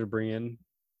probably easier to bring in.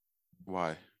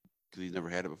 Why? Because he's never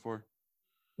had it before?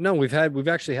 No, we've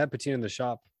actually had Patina in the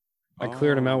shop. I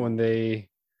cleared them out when they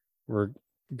were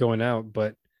going out,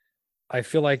 but I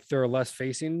feel like there are less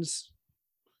facings.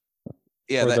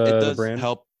 Yeah, it does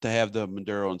help to have the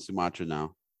Maduro and Sumatra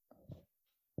now.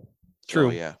 True.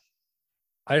 So, yeah.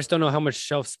 I just don't know how much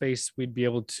shelf space we'd be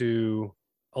able to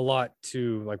allot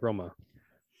to like Roma.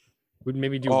 We'd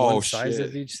maybe do one size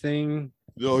of each thing.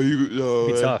 No, it'd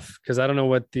be tough because I don't know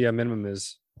what the minimum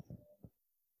is.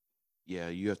 Yeah,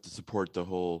 you have to support the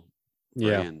whole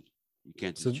brand. You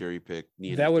can't just cherry pick.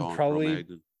 That would probably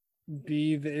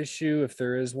be the issue if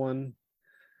there is one.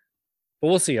 But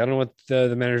we'll see. I don't know what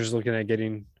the manager's looking at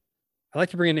getting. I like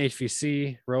to bring in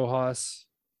HVC, Rojas.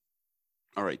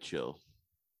 All right, chill.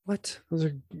 What? Those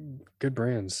are good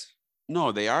brands.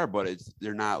 No, they are, but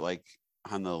they're not like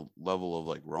on the level of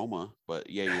like Roma. But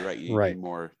yeah, you're right. You need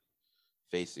more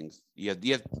facings. You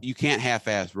can't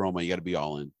half-ass Roma. You got to be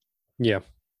all in. Yeah.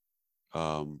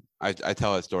 I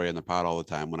tell that story on the pod all the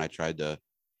time when I tried to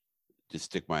just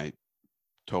stick my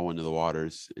toe into the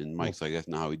waters, and Mike's like, "That's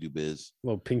not how we do biz."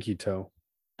 Little pinky toe.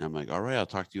 And I'm like, "All right, I'll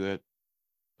talk to you at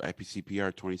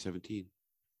IPCPR 2017,"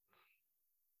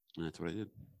 and that's what I did.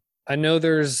 I know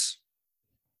there's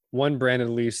one brand at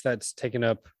least that's taken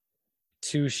up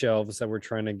 2 shelves that we're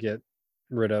trying to get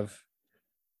rid of.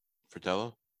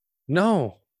 Fratello?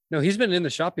 No, he's been in the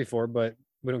shop before, but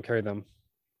we don't carry them.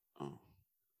 Oh,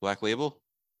 Black Label?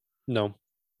 No,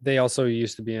 they also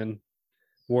used to be in.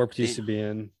 Warped used to be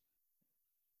in.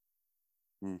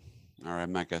 All right,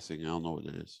 I'm not guessing. I don't know what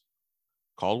it is.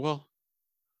 Caldwell?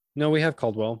 No, we have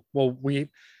Caldwell. Well, when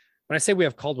I say we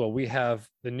have Caldwell, we have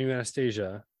the new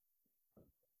Anastasia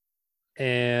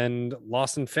and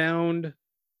Lost and Found. And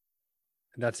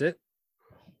that's it.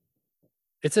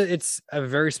 It's a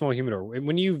very small humidor.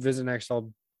 When you visit next,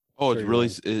 I'll Oh, show it's you really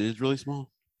around. it is really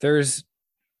small. There's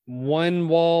one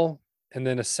wall and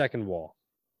then a second wall,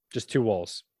 just two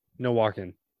walls, no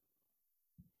walk-in.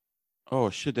 Oh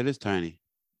shit, that is tiny.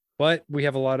 But we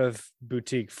have a lot of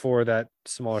boutique for that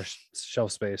smaller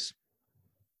shelf space.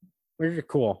 We're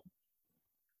cool.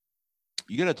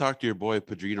 You gotta talk to your boy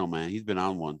Padrino, man. He's been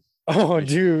on one. Oh, Like,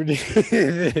 dude,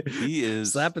 he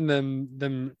is. slapping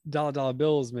them dollar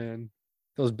bills, man.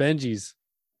 Those Benjis.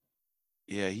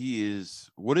 Yeah, he is.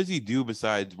 What does he do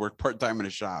besides work part time in a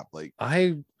shop? Like,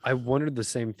 I wondered the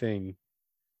same thing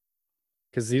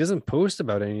because he doesn't post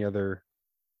about any other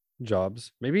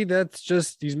jobs. Maybe that's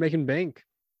just he's making bank,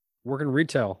 working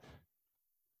retail.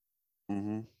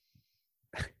 mm-hmm,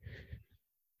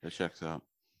 that checks out.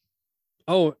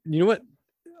 Oh, you know what?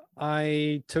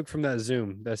 I took from that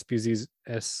Zoom, the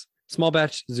SPZ's small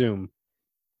batch Zoom.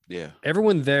 Yeah.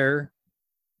 Everyone there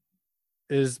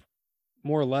is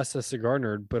more or less a cigar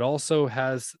nerd, but also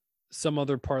has some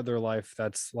other part of their life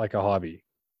that's like a hobby.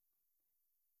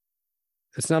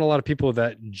 It's not a lot of people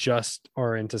that just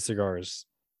are into cigars,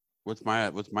 What's my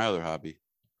other hobby?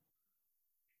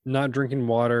 not drinking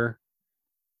water,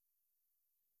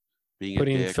 Being a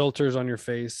putting dick. filters on your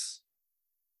face,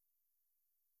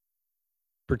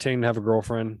 pretending to have a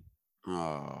girlfriend.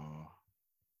 Oh,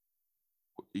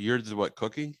 yours is what?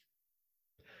 Cooking,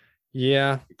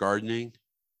 Yeah, gardening,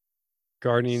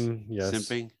 gardening. Yes.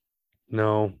 simping.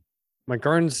 No, my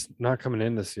garden's not coming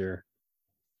in this year.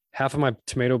 Half of my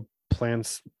tomato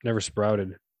plants never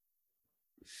sprouted.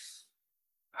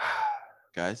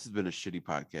 Guys, this has been a shitty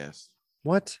podcast.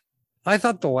 What? I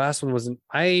thought the last one wasn't.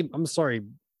 I'm sorry,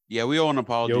 Yeah, we owe an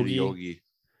apology Yogi. to Yogi.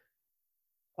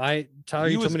 Tyler,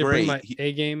 He you told was me to bring my great.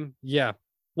 A game. Yeah.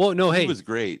 Well, no, He hey, was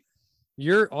great.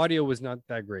 your audio was not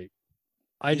that great.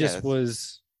 I Yeah, just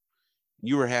was.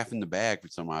 You were half in the bag for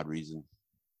some odd reason.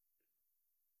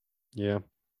 Yeah.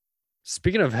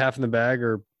 Speaking of half in the bag,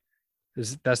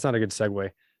 that's not a good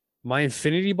segue. My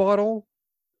infinity bottle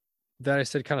that I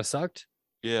said kind of sucked.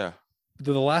 Yeah.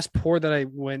 The last pour that I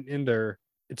went in there,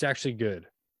 it's actually good.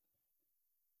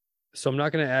 So I'm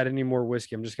not going to add any more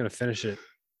whiskey. I'm just going to finish it.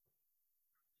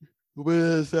 What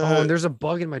is that? Oh, and there's a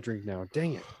bug in my drink now.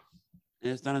 Dang it.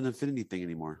 And it's not an infinity thing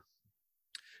anymore.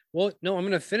 Well, no, I'm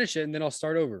going to finish it and then I'll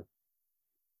start over.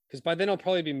 Because by then I'll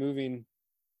probably be moving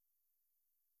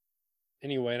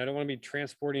anyway. And I don't want to be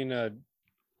transporting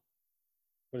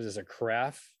what is this, a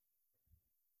carafe?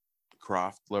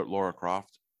 Laura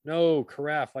Croft. No,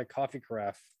 carafe, like coffee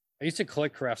carafe. I used to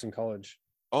collect carafes in college.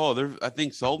 Oh, I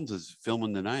think Sultan's is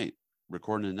filming tonight,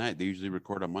 recording tonight. They usually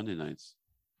record on Monday nights.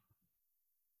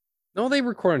 No, they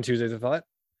record on Tuesdays, I thought.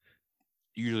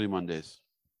 Usually Mondays.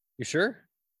 You sure?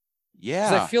 Yeah.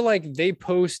 Because I feel like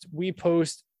we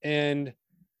post, and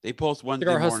they post Wednesday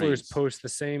our mornings. hustlers post the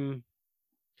same.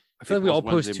 I feel like we all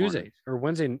post Wednesday Tuesday morning. or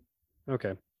Wednesday.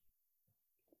 Okay.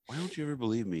 Why don't you ever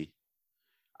believe me?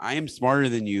 I am smarter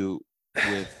than you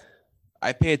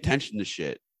I pay attention to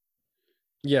shit.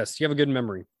 Yes, you have a good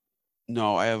memory.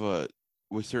 No, I have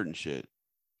with certain shit.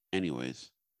 Anyways.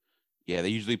 Yeah, they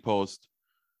usually post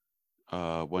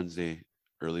early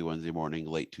Wednesday morning,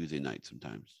 late Tuesday night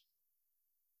sometimes.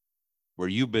 Where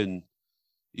you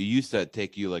used to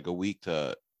take you like a week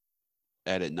to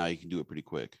edit. Now you can do it pretty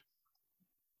quick.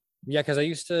 Yeah, because I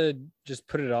used to just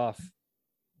put it off.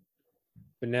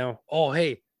 But now, oh,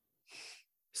 hey,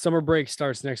 summer break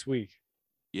starts next week.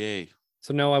 Yay.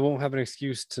 So now I won't have an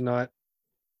excuse to not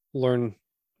learn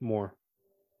more.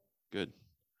 Good.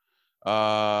 Wait,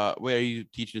 are you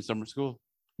teaching in summer school?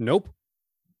 Nope.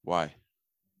 Why?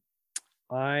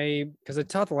 Because I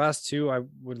taught the last two, I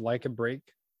would like a break.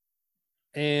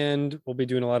 And we'll be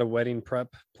doing a lot of wedding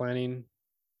prep planning.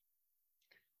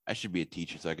 I should be a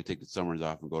teacher so I could take the summers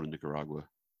off and go to Nicaragua.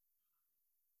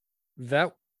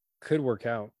 That could work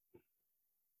out.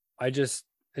 I just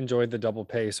enjoyed the double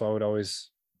pay, so I would always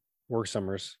work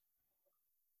summers.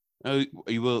 Will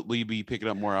you be picking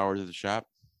up more hours at the shop?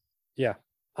 Yeah.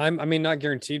 Not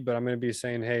guaranteed, but I'm going to be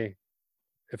saying, hey,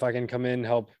 if I can come in,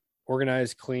 help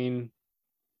organize, clean,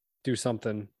 do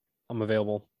something, I'm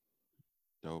available.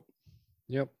 Dope.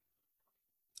 Yep.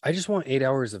 I just want 8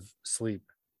 hours of sleep.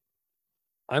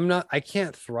 I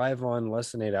can't thrive on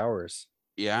less than 8 hours.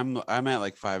 Yeah, I'm at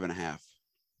like 5.5.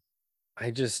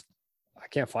 I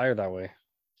can't fire that way.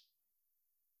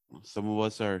 Some of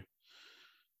us are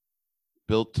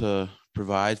built to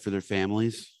provide for their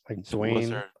families. Like Dwayne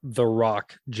Dwayne The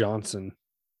Rock Johnson.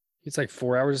 He's like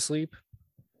 4 hours of sleep.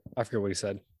 I forget what he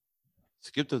said.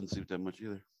 Skip doesn't sleep that much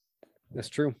either. That's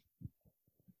true.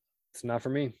 It's not for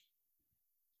me.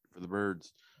 For the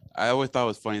birds. I always thought it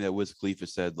was funny that Wiz Khalifa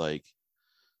said, like,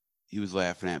 he was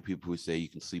laughing at people who say you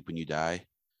can sleep when you die.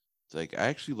 It's like, I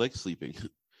actually like sleeping.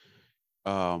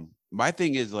 My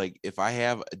thing is, like, if I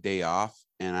have a day off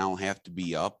and I don't have to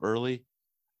be up early,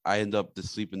 I end up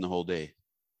just sleeping the whole day.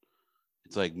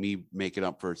 It's like me making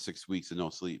up for 6 weeks of no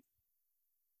sleep.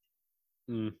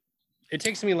 It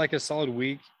takes me like a solid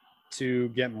week to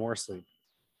get more sleep.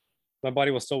 My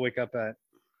body will still wake up at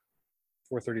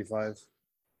 4:35.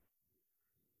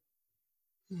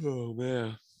 Oh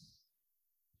man.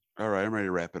 All right, I'm ready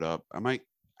to wrap it up. I don't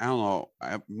know.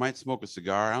 I might smoke a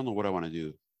cigar. I don't know what I want to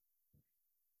do.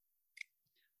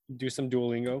 Do some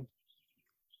Duolingo.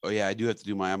 Oh yeah, I do have to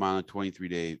do I'm on a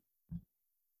 23-day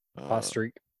Hot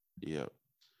streak. Yeah.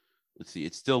 Let's see.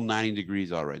 It's still 90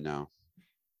 degrees out right now.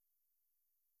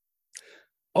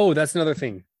 Oh, that's another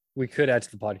thing we could add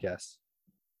to the podcast.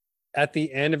 At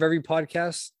the end of every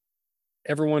podcast,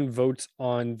 everyone votes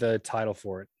on the title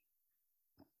for it.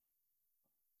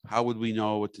 How would we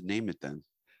know what to name it then?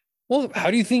 Well,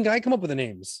 how do you think I come up with the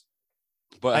names?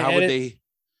 But how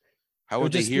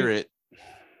would they hear it?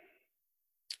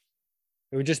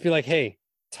 It would just be like, hey,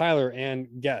 Tyler and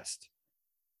guest.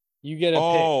 You get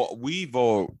a pick. We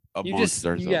vote amongst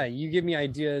ourselves. Yeah, you give me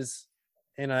ideas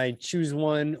and I choose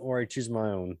one or I choose my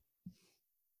own.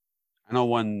 I know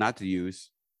one not to use.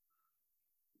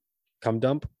 Cum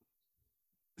dump.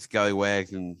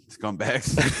 Scallywags and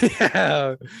scumbags.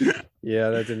 Yeah,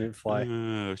 that didn't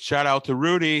fly. Shout out to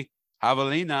Rudy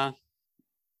Javelina.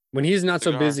 When he's not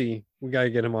so busy, we got to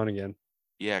get him on again.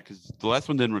 Yeah, because the last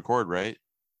one didn't record, right?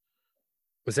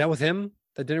 Was that with him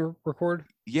that didn't record?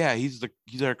 Yeah, he's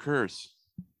our curse.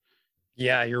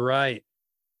 Yeah, you're right.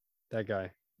 That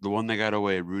guy. The one that got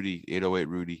away, Rudy, 808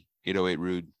 Rudy, 808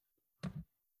 Rude.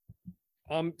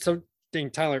 So dang,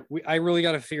 Tyler, I really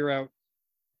got to figure out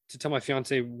to tell my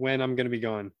fiance when I'm going to be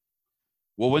gone.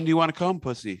 Well, when do you want to come,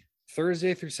 pussy?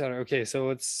 Thursday through Saturday. Okay, so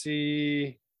let's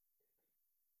see.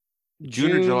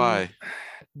 June or July?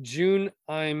 June,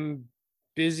 I'm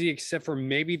busy except for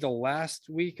maybe the last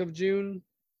week of June,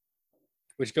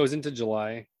 which goes into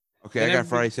July. Okay, I got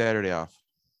Friday, Saturday off.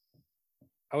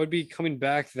 I would be coming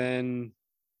back then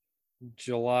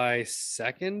July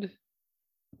 2nd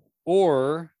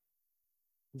or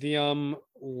the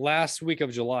last week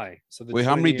of July. So wait,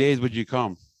 how many days would you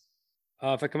come?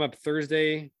 If I come up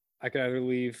Thursday, I could either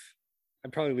leave.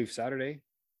 I'd probably leave Saturday.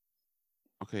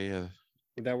 Okay, yeah.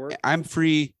 Would that work? I'm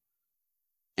free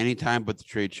anytime but the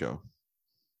trade show,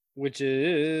 which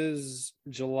is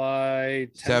July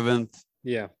 7th.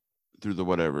 Yeah. Through the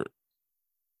whatever.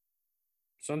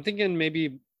 So I'm thinking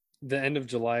maybe the end of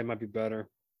July might be better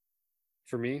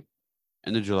for me.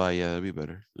 End of July, yeah, that'd be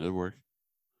better. That'd work.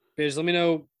 Just let me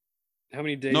know how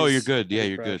many days. No, you're good. Yeah,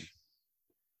 you're good.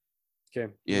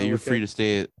 Okay. Yeah, you're free to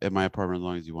stay at my apartment as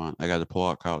long as you want. I got the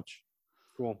pull-out couch.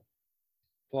 Cool.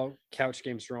 Pull-out couch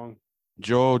game strong.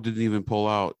 Joe didn't even pull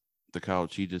out the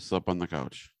couch. He just slept on the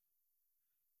couch.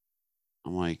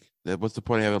 I'm like, what's the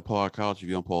point of having a pull-out couch if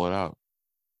you don't pull it out?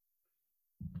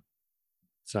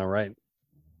 It's not right.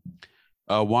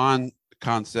 Juan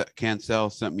Cancel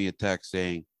sent me a text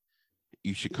saying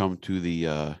you should come to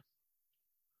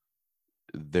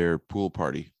their pool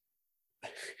party.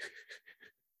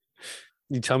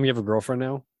 You tell me you have a girlfriend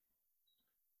now?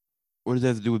 What does that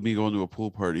have to do with me going to a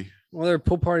pool party? Well, their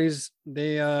pool parties,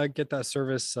 they get that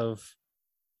service of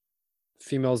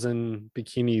females in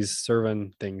bikinis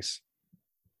serving things.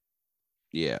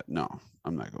 Yeah, no,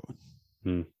 I'm not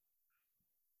going.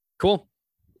 Cool.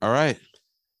 All right.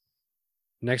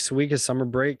 Next week is summer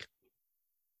break.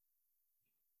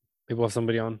 Maybe we'll have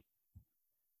somebody on.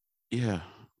 Yeah.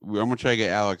 I'm going to try to get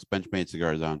Alex Benchmade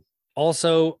Cigars on.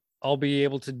 Also, I'll be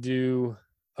able to do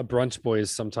a Brunch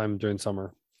Boys sometime during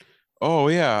summer. Oh,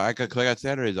 yeah. I got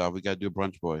Saturdays off. We got to do a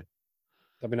Brunch Boy.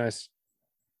 That'd be nice.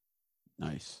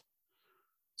 Nice.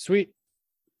 Sweet.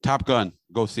 Top Gun.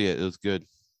 Go see it. It was good.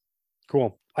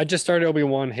 Cool. I just started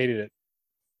Obi-Wan. Hated it.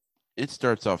 It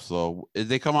starts off slow.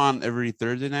 They come on every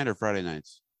Thursday night or Friday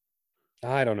nights?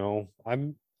 I don't know.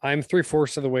 I'm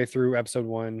 3/4 of the way through episode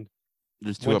 1.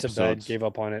 There's 2 Went episodes. to bed, gave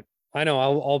up on it. I know.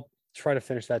 I'll try to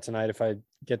finish that tonight if I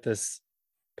get this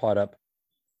pod up.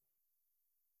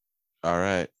 All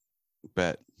right.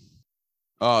 Bet.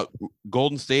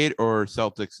 Golden State or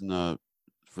Celtics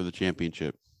for the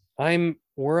championship?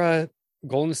 We're a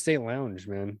Golden State Lounge,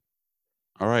 man.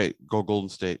 All right. Go Golden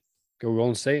State. Go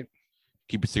Golden State.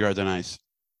 Keep your cigars on ice.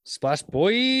 Splash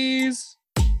Boys.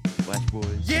 Splash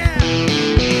Boys.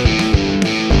 Yeah.